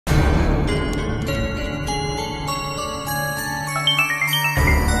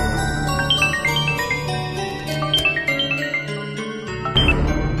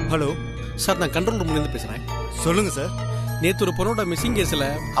Sir நான் control ரூம்லேருந்து பேசுகிறேன். சொல்லுங்க சார். நேற்று ஒரு பொண்ணோட மிஸ்ஸிங் கேஸில்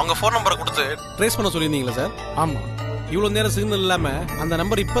அவங்க ஃபோன் நம்பரை கொடுத்து ட்ரேஸ் பண்ண சொல்லியிருந்தீங்களா சார்? ஆமாம். இவ்வளோ நேரம் சிக்னல் இல்லாமல் அந்த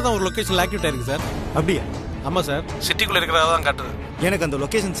நம்பர் இப்போ தான் ஒரு லொக்கேஷனில் ஆக்டிவேட் ஆயிருக்கு சார். அப்படியா? ஆமாம் சார், சிட்டிக்குள்ளே இருக்கிறதா தான் காட்டுது. எனக்கு அந்த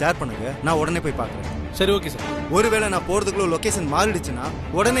லொக்கேஷன் ஷேர் பண்ணுங்க, நான் உடனே போய் பார்க்குறேன். சரி, ஓகே சார். ஒருவேளை நான் போகிறதுக்குள்ள லொக்கேஷன் மாறிடுச்சுன்னா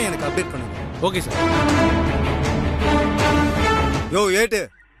உடனே எனக்கு அப்டேட் பண்ணுங்க. Okay sir. யோ ஏட்டு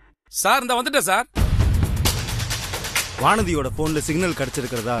சார், இந்த வந்துட்டேன் சார். வானதியோட போன்ல சிக்னல்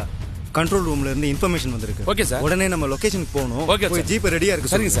கிடைச்சிருக்கிறதா கண்ட்ரோல் ரூம்ல இருந்து இன்ஃபர்மேஷன் வந்திருக்கு. Okay sir. உடனே நம்ம லொகேஷனுக்கு போகணும். Okay sir. ஜீப் ரெடியா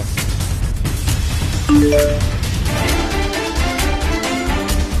இருக்கு. சரிங்க சார்.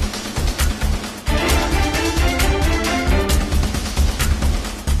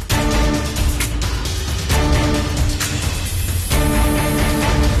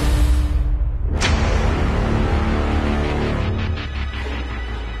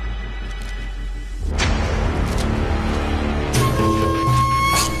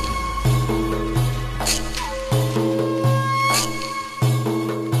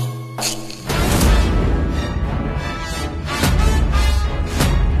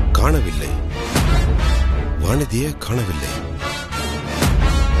 வானதியை காணவில்லை.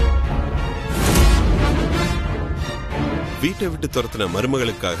 வீட்டை விட்டு துரத்தின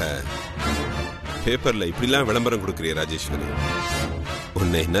மருமகளுக்காக பேப்பர்ல இப்படிலாம் விளம்பரம் கொடுக்கிறிய ராஜேஸ்வரி,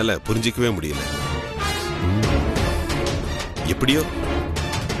 உன்னை என்னால புரிஞ்சிக்கவே முடியல. எப்படியோ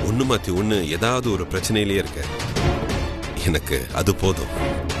ஒண்ணு மாத்தி ஒண்ணு ஏதாவது ஒரு பிரச்சனையிலேயே இருக்க. எனக்கு அது போதும்.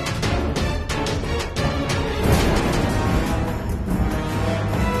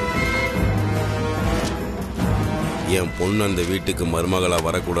 என் பொண்ணு அந்த வீட்டுக்கு மருமகளா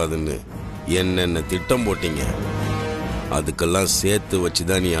வரக்கூடாதுன்னு என்னென்ன திட்டம் போட்டீங்க, அதுக்கெல்லாம் சேர்த்து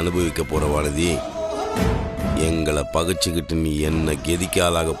வச்சுதான் நீ அனுபவிக்க போற வானதி. எங்களை பகைச்சுக்கிட்டு நீ என்ன கெதிக்க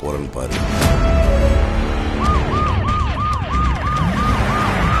ஆளாக போறன்னு பாரு.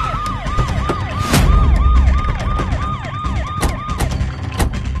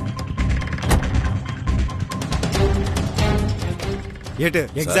 ஏட்டு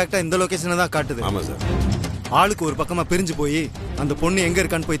எக்ஸாக்ட்டா இந்த லொகேஷனை தான் காட்டுது. ஆமா சார். ஆளுக்கு ஒரு பக்கமா பிரிஞ்சு போய் அந்த பொண்ணு எங்க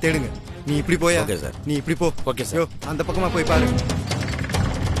இருக்கான்னு போய் தேடுங்க. நீ இப்படி போயா? Okay sir. நீ இப்படி போ. Okay sir. அந்த பக்கமா போய் பாரு.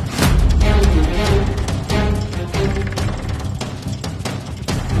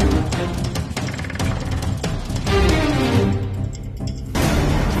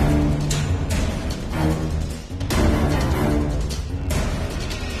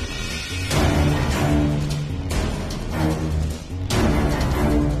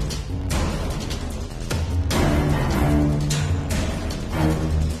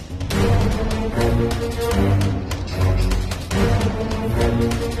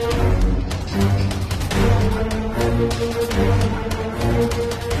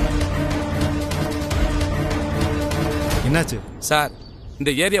 என்னாச்சு சார்? இந்த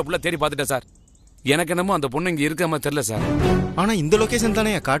ஏரியா ஃபுல்லா தேடி பார்த்துட்டேன் சார். எனக்கு என்னமோ அந்த பொண்ணு இங்க இருக்க மாதிரி தெரியல சார். ஆனா இந்த லொகேஷன்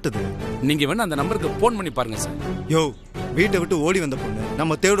தானே காட்டுது. நீங்க வேணா அந்த நம்பருக்கு போன் பண்ணி பாருங்க சார். யோ, வீட்டை விட்டு ஓடி வந்த பொண்ணு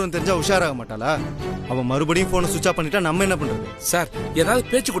நம்ம தேடுவோம் தெரிஞ்சா உஷாராக மாட்டாளா? அவன் மறுபடியும் போனை சுவிட்ச் ஆஃப் பண்ணிட்டா நம்ம என்ன பண்றது? சார், ஏதாவது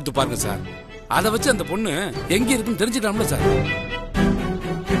பேச்சு கொடுத்து பாருங்க சார். அதை வச்சு அந்த பொண்ணு எங்க இருக்குன்னு தெரிஞ்சுக்கலாம்ல சார்.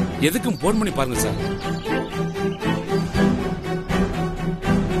 எதுக்கும் போன் பண்ணி பாருங்க சார்.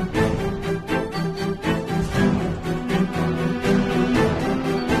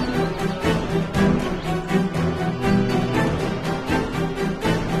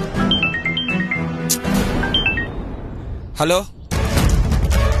 ஹலோ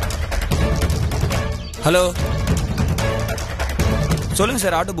ஹலோ, சொல்லுங்க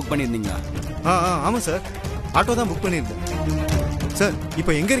சார். Auto book பண்ணியிருந்தீங்களா? ஆமா சார், ஆட்டோ தான் புக் பண்ணியிருந்தேன் சார்.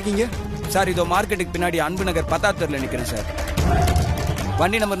 இப்போ எங்க இருக்கீங்க சார்? இதோ மார்க்கெட்டுக்கு பின்னாடி அன்பு நகர் 10th தெருல நிக்கிறேன் சார்.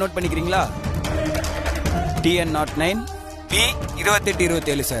 வண்டி நம்பர் நோட் பண்ணிக்கிறீங்களா? TN09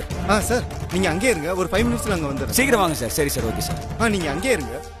 P2827 sir. சார் நீங்க அங்கே இருங்க, ஒரு 5 மினிட்ஸ்ல அங்க வந்துடுறேன். சீக்கிரம் வாங்க சார். சரி சார், ஓகே சார். நீங்க அங்கே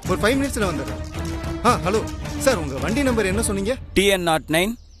இருங்க, ஒரு 5 மினிட்ஸ்ல வந்துடுறேன். ஹலோ சார், உங்க வண்டி நம்பர் என்ன சொன்னீங்க? TN09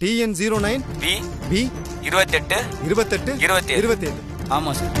 TN09 B 28 27.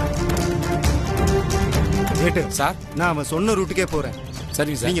 ஆமா சார். ஏட்டு சார், நான் அவன் சொன்ன ரூட்டுக்கே போறேன்.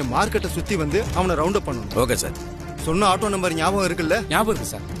 சரிங்க சார். நீங்க மார்க்கெட்டை சுத்தி வந்து அவனை ரவுண்ட் அப் பண்ணணும். Okay sir. சொன்ன ஆட்டோ நம்பர் ஞாபகம் இருக்குல்ல? ஞாபகம்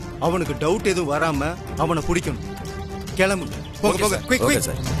இருக்கு சார். அவனுக்கு டவுட் எதுவும் வராம அவனை பிடிக்கணும். கிளம்புங்க, போங்க போங்க, குயிக் குயிக்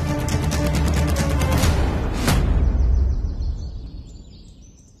சார்.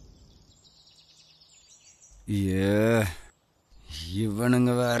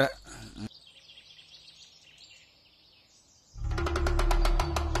 இவனுங்க வேற.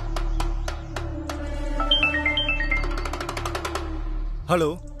 ஹலோ,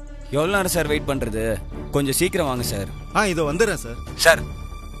 எவ்வளோ நேரம் சார் வெயிட் பண்றது? கொஞ்சம் சீக்கிரம் வாங்க சார். இதோ வந்துடுறேன் சார். சார்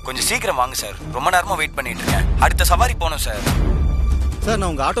கொஞ்சம் சீக்கிரம் வாங்க சார். ரொம்ப நேரமா வெயிட் பண்ணிட்டு இருக்கேன். அடுத்த சவாரி போகணும் சார். சார்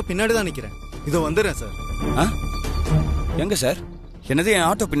நான் உங்க ஆட்டோ பின்னாடி தான் நிக்கிறேன். இதோ வந்துடுறேன் சார். எங்க சார்? என்னது என்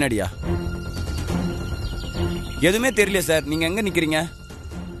ஆட்டோ பின்னாடியா? எதுவுமே தெரியல சார். நீங்க எங்க நிக்கிறீங்க?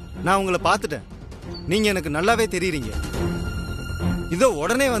 நான் உங்களை பார்த்துட்டேன். நீங்க எனக்கு நல்லாவே தெரியுறீங்க. இதோ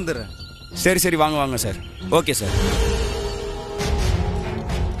உடனே வந்துடுறேன். சரி சரி வாங்க வாங்க சார். Okay sir.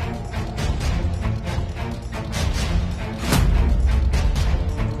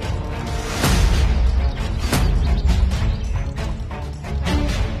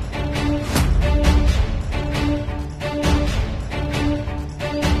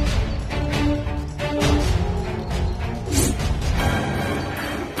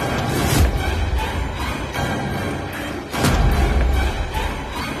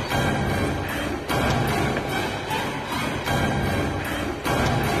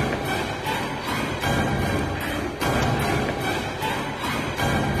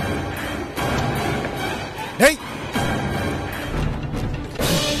 டேய்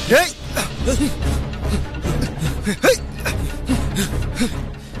டேய்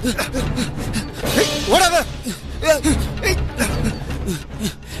ஓடாத.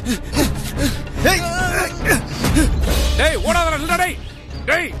 டேய் ஓடாதடா நில்லுடா டேய்.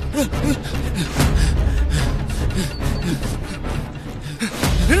 டேய்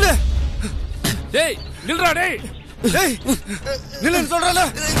நில்லு. டேய் நில்லுடா டேய். டேய் நில்லுன்னு சொல்றல.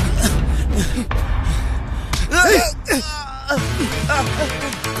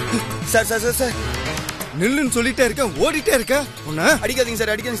 சார் சார் சார் சார் நில்லுன்னு சொல்லிட்டே இருக்க, ஓடிட்டே இருக்க. உன்ன அடிக்காதீங்க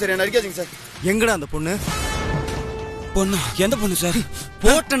சார், அடிக்காதீங்க சார், என்ன அடிக்காதீங்க சார். எங்கடா அந்த பொண்ணு? பொண்ணு? எந்த பொண்ணு சார்?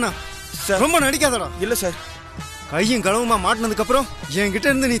 போட்டனா சார் ரொம்ப நடிக்காதடா. இல்ல சார். கையும் களவுமா மாட்டினதுக்கு அப்புறம் என்கிட்ட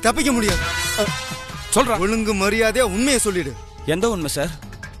இருந்து நீ தப்பிக்க முடியாது. சொல்றா. ஒழுங்கு மரியாதையா உண்மையை சொல்லிடு. எந்த உண்மை சார்?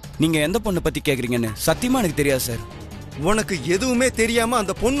 நீங்க எந்த பொண்ணை பத்தி கேக்குறீங்கன்னு சத்தியமா எனக்கு தெரியாது சார். உனக்கு எதுவுமே தெரியாம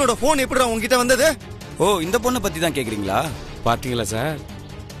அந்த பொண்ணோட போன் எப்படிடா உன்கிட்ட வந்தது? ஓ, இந்த பொண்ணை பத்தி தான் கேக்குறீங்களா? பாத்தீங்களா சார்,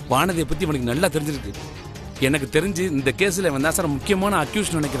 வானதியை பத்தி உனக்கு நல்லா தெரிஞ்சிருக்கு. எனக்கு தெரிஞ்சு இந்த கேஸ்ல இவன் தான் சார் முக்கியமான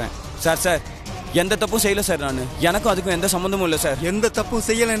அக்யூஸ் நினைக்கிறேன். சார் சார் எந்த தப்பும் செய்யல சார். நான் எனக்கும் அதுக்கும் எந்த சம்பந்தமும் இல்லை சார். எந்த தப்பும்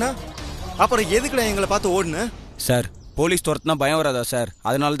செய்யலைனா அப்புறம் எதுக்குடா எங்களை பார்த்து ஓடுன? சார் போலீஸ் துரத்துனா பயம் வராதா சார்?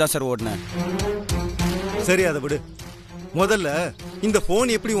 அதனால தான் சார் ஓடினேன். சரி அதை விடு. முதல்ல இந்த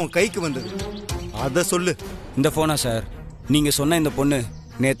போன் எப்படி உன் கைக்கு வந்தது அத சொல்லு. இந்த போனா சார்? நீங்க சொன்ன இந்த பொண்ணு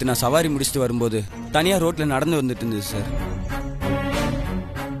நேத்து நான் சவாரி முடிச்சுட்டு வரும்போது தனியா ரோட்ல நடந்து வந்துட்டு இருந்தது சார்.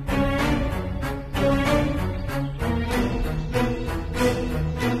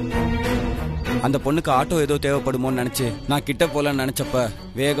 அந்த பொண்ணுக்கு ஆட்டோ ஏதோ தேவைப்படுமோன்னு நினைச்சு நான் கிட்ட போலான்னு நினைச்சப்ப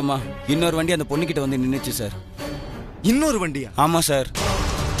வேகமா இன்னொரு வண்டி அந்த பொண்ணு கிட்ட வந்து நின்னுச்சு சார். இன்னொரு வண்டியா? ஆமா சார்.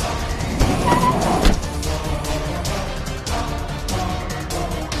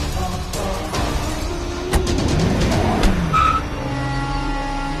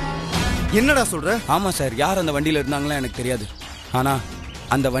 என்னடா சொல்ற? ஆமா சார். யார் அந்த வண்டியில இருந்தாங்களா எனக்கு தெரியாது. ஆனா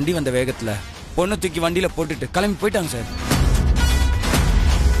அந்த வண்டி வந்த வேகத்துல பொண்ணை தூக்கி வண்டியில போட்டுட்டு கிளம்பி போயிட்டாங்க சார்.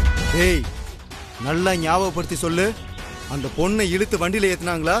 ஏய் நல்லா ஞாபகப்படுத்தி சொல்லு. அந்த பொண்ணை இழுத்து வண்டியில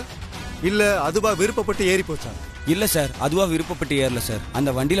ஏத்துனாங்களா இல்ல அதுவா விருப்பப்பட்டு ஏறி போச்சா? இல்ல சார், அதுவா விருப்பப்பட்டு ஏறல சார். அந்த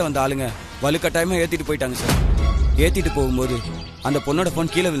வண்டியில வந்த ஆளுங்க வலுக்கட்டாயமா ஏத்திட்டு போயிட்டாங்க சார். ஏத்திட்டு போகும்போது அந்த பொண்ணோட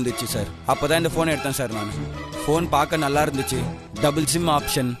போன் கீழே விழுந்துச்சு சார். அப்பதான் இந்த போனை எடுத்தேன் சார். நான் போன் பார்க்க நல்லா இருந்துச்சு, டபுள் சிம்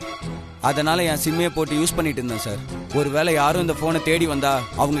ஆப்ஷன். அதனால என் சிம்மையை போட்டு யூஸ் பண்ணிட்டு இருந்தேன் சார். ஒருவேளை யாரும் இந்த போனை தேடி வந்தா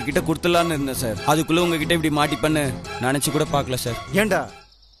அவங்க கிட்ட கொடுத்துடலான்னு இருந்தேன் சார். அதுக்குள்ள உங்ககிட்ட இப்படி மாட்டிப்பன்னு நினைச்சு கூட பார்க்கல சார். ஏண்டா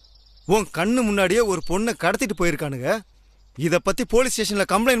உன் கண்ணு முன்னாடியே ஒரு பொண்ணை கடத்திட்டு போயிருக்கானுங்க. இத பத்தி போலீஸ் ஸ்டேஷன்ல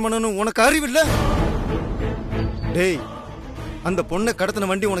கம்ப்ளைண்ட் பண்ணணும் உனக்கு அறிவில்ல? டேய் அந்த பொண்ணை கடத்தின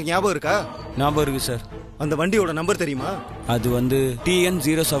வண்டி உனக்கு ஞாபகம் இருக்கா? ஞாபகம் இருக்கு சார். அந்த வண்டியோட நம்பர் தெரியுமா? அது வந்து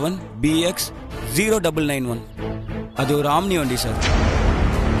TN07 BX 0991. அது ஒரு ஆம்னி வண்டி சார்.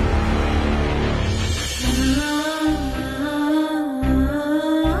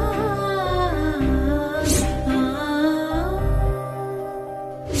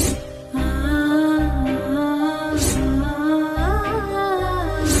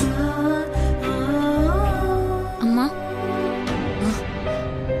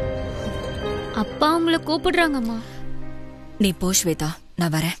 அப்பா உங்களை கூப்பிடுறாங்கம்மா. நீ போ ஸ்வேதா,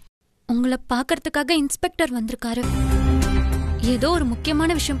 நான் வரேன். உங்களை பாக்கிறதுக்காக இன்ஸ்பெக்டர் வந்திருக்காரு. ஏதோ ஒரு முக்கியமான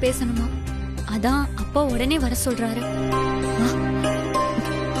விஷயம் பேசணுமா, அதான் அப்பா உடனே வர சொல்றாரு.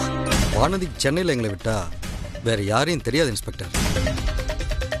 வானதி சென்னையில் எங்களை விட்டா வேற யாரையும் தெரியாது இன்ஸ்பெக்டர்.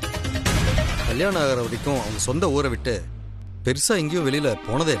 கல்யாணம் ஆகிற வரைக்கும் அவங்க சொந்த ஊரை விட்டு பெருசா எங்கேயும் வெளியில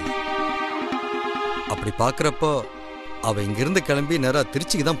போனதே இல்லை. அப்படி பாக்குறப்போ அவ இங்கிருந்து கிளம்பி நேரா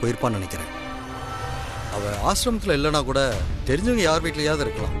திருச்சிக்கு தான் போயிருப்பான்னு நினைக்கிறேன். அவ ஆசிரமத்தில் இல்லைன்னா கூட தெரிஞ்சவங்க யார் வீட்லயாவது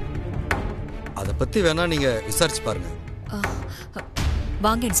இருக்கலாம். அதை பத்தி வேணா நீங்க விசாரிச்சு பாருங்க.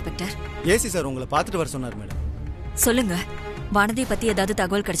 வாங்க இன்ஸ்பெக்டர். ஏசி சார் உங்களை பார்த்துட்டு வர சொன்னார் மேடம். சொல்லுங்க. வானதி பத்தி ஏதாவது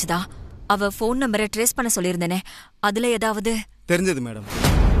தகவல் கிடைச்சதா? அவ போன் நம்பரை ட்ரேஸ் பண்ண சொல்லியிருந்தேனே, அதுல ஏதாவது தெரிஞ்சது மேடம்.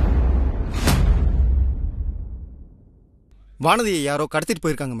 வானதியை யாரோ கடத்திட்டு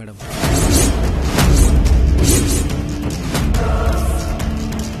போயிருக்காங்க மேடம்.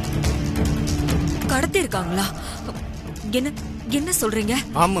 கடத்தி இருக்காங்களா? என்ன என்ன சொல்றீங்க?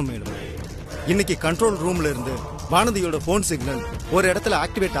 ஆமா மேடம். இன்னைக்கு கண்ட்ரோல் ரூம்ல இருந்து வானதியோட போன் சிக்னல் ஒரு இடத்துல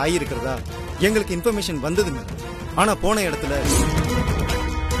ஆக்டிவேட் ஆகியிருக்கிறதா எங்களுக்கு இன்ஃபர்மேஷன் வந்தது மேடம். ஆனா போன இடத்துல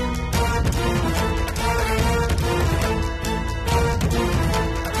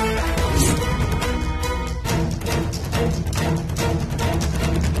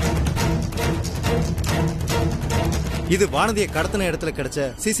இது வானதியை கடத்தின இடத்துல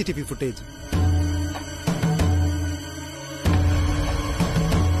கிடைச்ச சிசிடிவி ஃபுட்டேஜ்.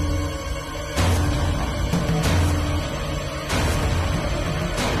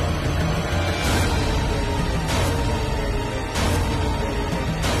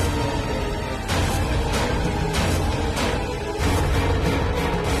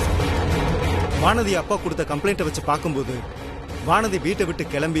 வானதி அப்பா கொடுத்த கம்ப்ளைண்ட்டை வச்சு பார்க்கும்போது வானதி வீட்டை விட்டு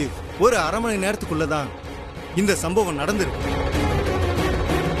கிளம்பி ஒரு அரை மணி நேரத்துக்குள்ளதான் இந்த சம்பவம் நடந்திருக்கு.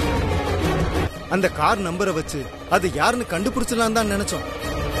 அந்த கார் நம்பரை வச்சு அது யாருன்னு கண்டுபிடிச்சலாம் தான் நினைச்சோம்.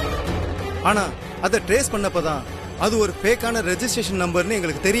 ஆனா அதை ட்ரேஸ் பண்ணப்பதான் அது ஒரு ஃபேக்கான ரெஜிஸ்ட்ரேஷன் நம்பர்னு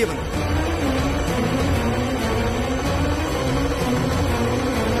எங்களுக்கு தெரிய வந்தது.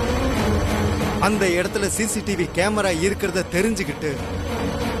 அந்த இடத்துல சிசிடிவி கேமரா இருக்கிறத தெரிஞ்சுக்கிட்டு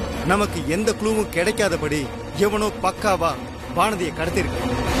நமக்கு எந்த க்ளூவும் கிடைக்காதபடி எவனோ பக்காவா வானதியை கடத்திருக்கு.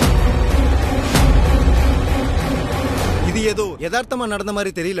 இது ஏதோ யதார்த்தமா நடந்த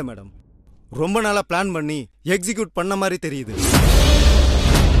மாதிரி தெரியல மேடம். ரொம்ப நாளா பிளான் பண்ணி எக்ஸிக்யூட் பண்ண மாதிரி தெரியுது.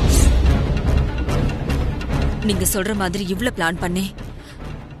 நீங்க சொல்ற மாதிரி இவ்ளோ பிளான் பண்ணி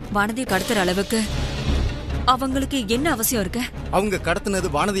வானதியை கடத்துற அளவுக்கு அவங்களுக்கு என்ன அவசியம் இருக்கு? அவங்க கடத்தினது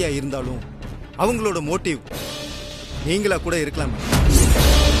வானதியா இருந்தாலும் அவங்களோட மோட்டிவ் நீங்களா கூட இருக்கலாம்.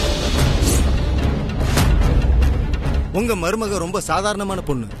 உங்க மருமக ரொம்ப சாதாரணமான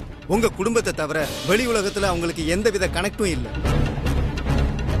பொண்ணு. உங்க குடும்பத்தை தவிர வெளி உலகத்துல அவங்களுக்கு எந்தவித கனெக்டும் இல்லை.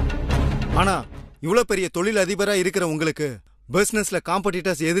 ஆனா இவ்வளவு பெரிய தொழில் அதிபரா இருக்கிற உங்களுக்கு பிசினஸ்ல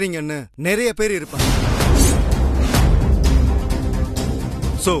காம்படிட்டர்ஸ் எதிரிங்கன்னு நிறைய பேர் இருப்பாங்க.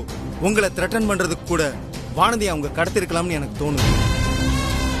 சோ உங்களை த்ரெட்டன் பண்றதுக்கு கூட வானதி அவங்க கடத்திருக்கலாம்னு எனக்கு தோணுது.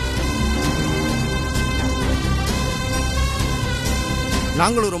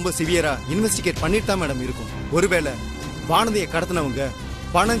 நாங்களும் ரொம்ப சிவியரா இன்வெஸ்டிகேட் பண்ணிட்டு தான் மேடம் இருக்கோம். ஒருவேளை வானதியை கடத்தினவங்க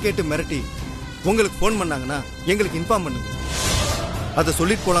பணம் கேட்டு மிரட்டி உங்களுக்கு போன் பண்ணாங்கன்னா எங்களுக்கு இன்ஃபார்ம் பண்ணுங்க. அதை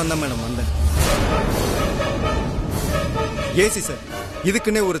சொல்லிட்டு போலாம் தான் மேடம் வந்தேன். ஏசி சார்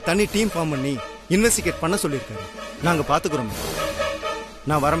இதுக்குன்னே ஒரு தனி டீம் ஃபார்ம் பண்ணி இன்வெஸ்டிகேட் பண்ண சொல்லியிருக்காரு. நாங்க பாத்துக்கிறோம்.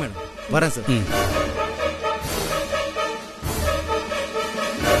 நான் வரேன் மேடம். வரேன் சார்.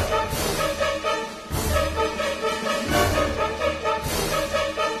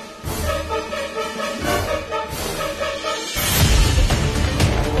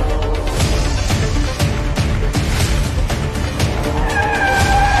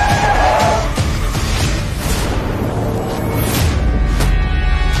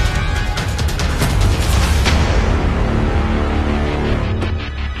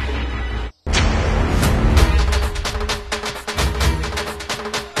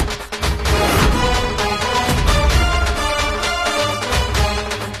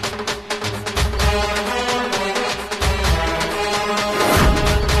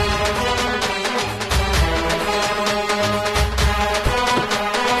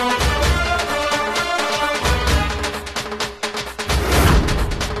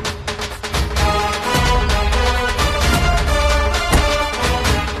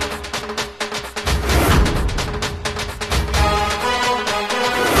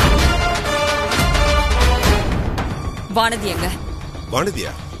 வானதி எங்க? வானதியா?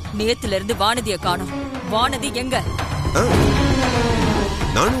 நேத்துல இருந்து வானதிய காணோம். வானதி எங்க?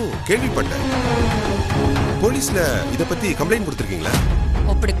 நானும் கேள்விப்பட்டேன். போலீஸ்ல இத பத்தி கம்ப்ளைண்ட் கொடுத்திருக்கீங்களா?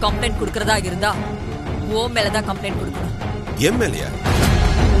 அப்படி கம்ப்ளைண்ட் கொடுக்கறதா இருந்தா ஓ மேலதான் கம்ப்ளைண்ட் கொடுக்கணும். என் மேலயா?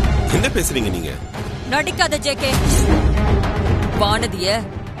 என்ன பேசுறீங்க நீங்க? நடிக்காத ஜேகே. வானதிய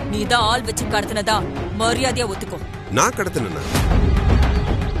நீதான் ஆள் வச்சு கடத்தினதா மரியாதையா ஒத்துக்கோ. நான் கடத்தினா?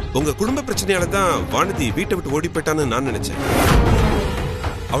 உங்க குடும்ப பிரச்சனையால தான் வானதி வீட்டை விட்டு ஓடி போயிட்டான்னு நான் நினைச்சேன்.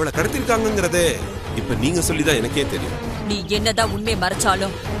 அவளை கடத்திருக்காங்கிறதே இப்ப நீங்க சொல்லிதான் எனக்கே தெரியும். நீ என்னதான் உண்மை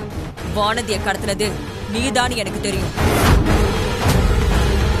மறைச்சாலும் வானதிய கடத்தினது நீதான் எனக்கு தெரியும்.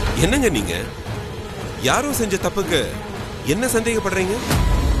 என்னங்க நீங்க? யாரோ செஞ்ச தப்புக்கு என்ன சந்தேகப்படுறீங்க?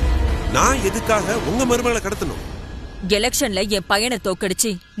 நான் எதுக்காக உங்க மருமகளை கடத்தணும்? எலெக்ஷன்ல என் பையனை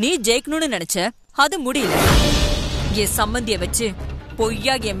தோக்கடிச்சு நீ ஜெயிக்கணும்னு நினைச்ச, அது முடியல. என் சம்பந்திய வச்சு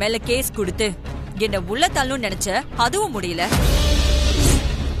பொய்யா என் மேல கேஸ் கொடுத்து என்ன உள்ள தள்ளணும்னு நினைச்ச, அதுவும் முடியல.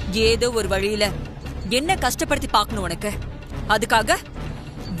 ஏதோ ஒரு வழியில என்ன கஷ்டப்படுத்தி பார்க்கணும் உனக்கு. அதுக்காக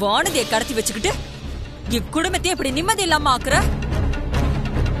வானதியை கடத்தி வச்சுக்கிட்டு என் குடும்பத்தை இப்படி நிம்மதி இல்லாம ஆக்குற.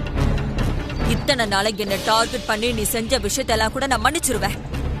 இத்தனை நாளைக்கு என்ன டார்கெட் பண்ணி நீ செஞ்ச விஷயத்தெல்லாம் கூட நான் மன்னிச்சிருவேன்.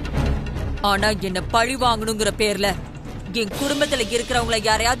 ஆனா என்ன பழி வாங்கணுங்கிற பேர்ல என் குடும்பத்துல இருக்கிறவங்கள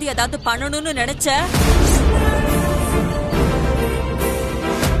யாரையாவது ஏதாவது பண்ணணும்னு நினைச்ச,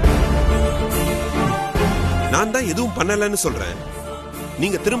 நான் தான் எதுவும் பண்ணலன்னு சொல்றேன்.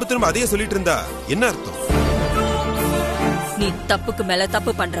 நீங்க திரும்ப திரும்ப அதையே சொல்லிட்டு இருந்தா என்ன அர்த்தம்? நீ தப்புக்கு மேல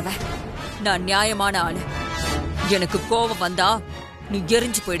தப்பு பண்றவ. நான் நியாயமான ஆளு. எனக்கு கோபம் வந்தா நீ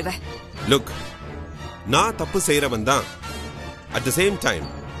எரிஞ்சு போயிடுவ. லுக், நான் தப்பு செய்யறவன் தான். அட் த சேம் டைம்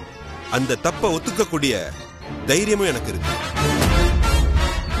அந்த தப்ப ஒத்துக்கக்கூடிய தைரியமும் எனக்கு இருக்கு.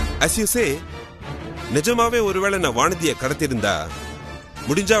 as you say, நிஜமாவே ஒருவேளை நான் வானதியை கடத்திருந்தா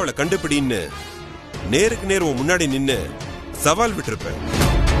முடிஞ்சா அவளை கண்டுபிடின்னு நேருக்கு நேர் முன்னாடி நின்னு சவால் விட்டுருப்பேன்.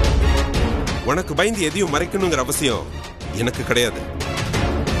 உனக்கு பயந்து எதையும் மறைக்கணுங்கிற அவசியம் எனக்கு கிடையாது.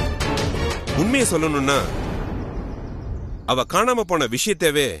 உண்மையை சொல்லணும்னா அவ காணாம போன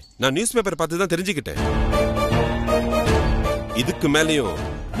விஷயத்தவே நான் நியூஸ் பேப்பர் பார்த்து தான் தெரிஞ்சுக்கிட்டேன். இதுக்கு மேலயும்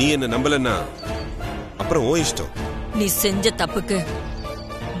நீ என்ன நம்பலன்னா அப்புறம் ஓ இஷ்டம். நீ செஞ்ச தப்புக்கு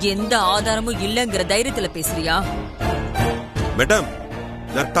எந்த ஆதாரமும் இல்லங்கிற தைரியத்துல பேசுறியா? மேடம்,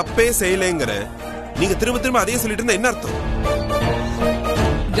 நான் தப்பே செய்யலைங்கிற நீங்க திரும்ப திரும்ப அதையே சொல்லிட்டு இருந்தா என்ன அர்த்தம்?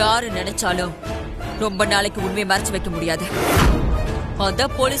 யாரு நினைச்சாலும் ரொம்ப நாளைக்கு உண்மையை மறைச்சு வைக்க முடியாது.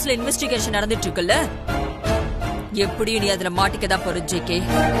 அதான் போலீஸ்ல இன்வெஸ்டிகேஷன் நடந்துட்டு இருக்குல்ல, எப்படியும் நீ அதுல மாட்டிக்கதான் போற. ஜேகே,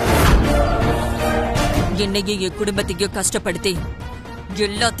 என்னையும் என் குடும்பத்தையும் கஷ்டப்படுத்தி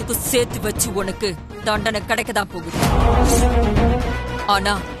எல்லாத்துக்கும் சேர்த்து வச்சு உனக்கு தண்டனை கிடைக்கதான் போகுது.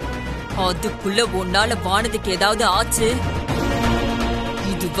 ஆனா அதுக்குள்ள உன்னால வானதிக்கு ஏதாவது ஆச்சு,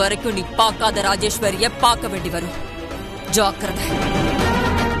 இது வரைக்கும் நீ பார்க்காத ராஜேஸ்வரிய பார்க்க வேண்டி வரும். ஜாக்கிரதை.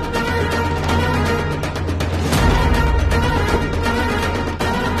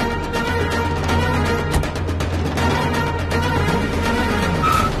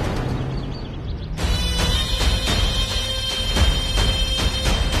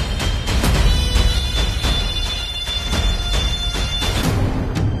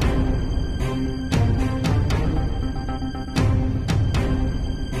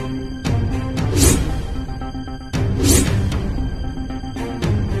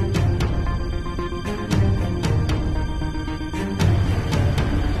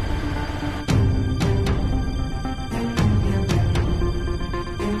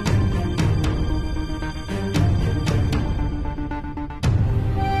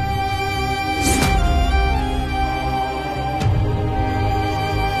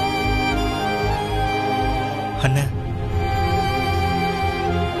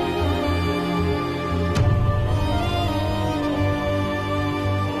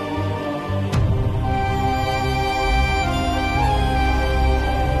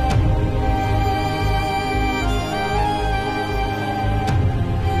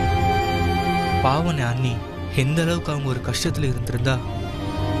 பாவனை அண்ணி எந்த அளவுக்கு அவங்க ஒரு கஷ்டத்துல இருந்திருந்தா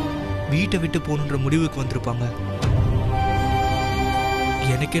வீட்டை விட்டு போகணுன்ற முடிவுக்கு வந்திருப்பாங்க.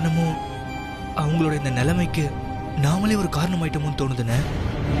 எனக்கு என்னமோ அவங்களோட இந்த நிலைமைக்கு நாமளே ஒரு காரணமாயிட்டோம்னு தோணுதுன்னு.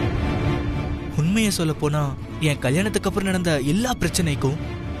 உண்மையை சொல்ல போனா என் கல்யாணத்துக்கு அப்புறம் நடந்த எல்லா பிரச்சனைக்கும்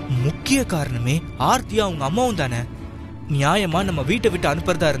முக்கிய காரணமே ஆர்த்தியா அவங்க அம்மாவும் தானே. நியாயமா நம்ம வீட்டை விட்டு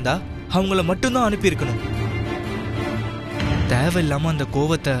அனுப்புறதா இருந்தா அவங்கள மட்டும்தான் அனுப்பியிருக்கணும். தேவையில்லாம அந்த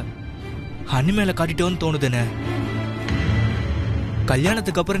கோவத்தை அண்ணி மேல காட்டிட்டோன்னு தோணுதுன்னு.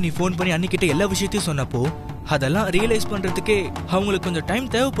 கல்யாணத்துக்கு அப்புறம் நீ போன் பண்ணி அன்னிக்கிட்ட எல்லா விஷயத்தையும் சொன்னப்போ அதெல்லாம் ரியலைஸ் பண்றதுக்கே அவங்களுக்கு கொஞ்சம் டைம்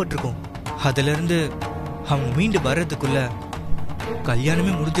தேவைப்பட்டிருக்கும். அதுல இருந்து அவங்க மீண்டு வர்றதுக்குள்ள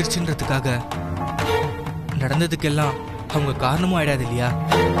கல்யாணமே முடிஞ்சிருச்சுன்றதுக்காக நடந்ததுக்கெல்லாம் அவங்க காரணமும் ஆயிடாது இல்லையா?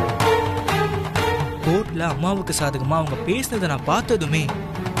 கோர்ட்ல அம்மாவுக்கு சாதகமா அவங்க பேசினதை நான் பார்த்ததுமே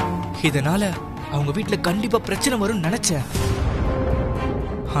இதனால அவங்க வீட்டுல கண்டிப்பா பிரச்சனை வரும்னு நினைச்சேன்.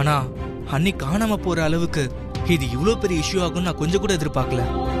 ஆனா அன்னைக்கு காணாம போற அளவுக்கு இது இவ்வளவு பெரிய இஷ்யூ ஆகும் நான் கொஞ்சம் கூட எதிர்பார்க்கல.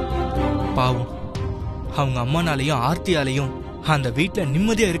 பாவம், அவங்க அம்மானாலையும் ஆர்த்தியாலையும் அந்த வீட்டுல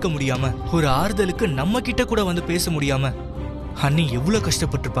நிம்மதியா இருக்க முடியாம, ஒரு ஆறுதலுக்கு நம்ம கிட்ட கூட வந்து பேச முடியாம அண்ணி எவ்வளவு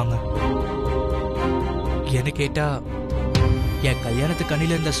கஷ்டப்பட்டிருப்பாங்க. என்ன கேட்டா என் கல்யாணத்துக்கு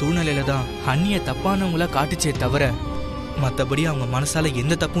அண்ணில இருந்த சூழ்நிலையில தான் அண்ணிய தப்பானவங்களா காட்டுச்சே தவிர மத்தபடி அவங்க மனசால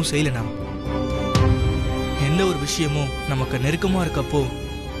எந்த தப்பும் செய்யலனா. எந்த ஒரு விஷயமும் நமக்கு நெருக்கமா இருக்கப்போ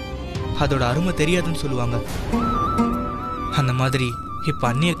அதோட அருமை தெரியாதுன்னு சொல்லுவாங்க. அந்த மாதிரி இப்ப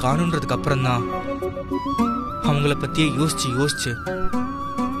அண்ணிய காணுன்றதுக்கு அப்புறம் தான் அவங்கள பத்தியே யோசிச்சு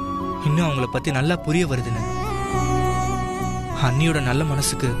இன்னும் அவங்கள பத்தி நல்லா புரிய வருதுன்னு. அண்ணியோட நல்ல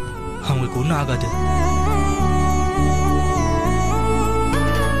மனசுக்கு அவங்களுக்கு ஒன்றும் ஆகாது.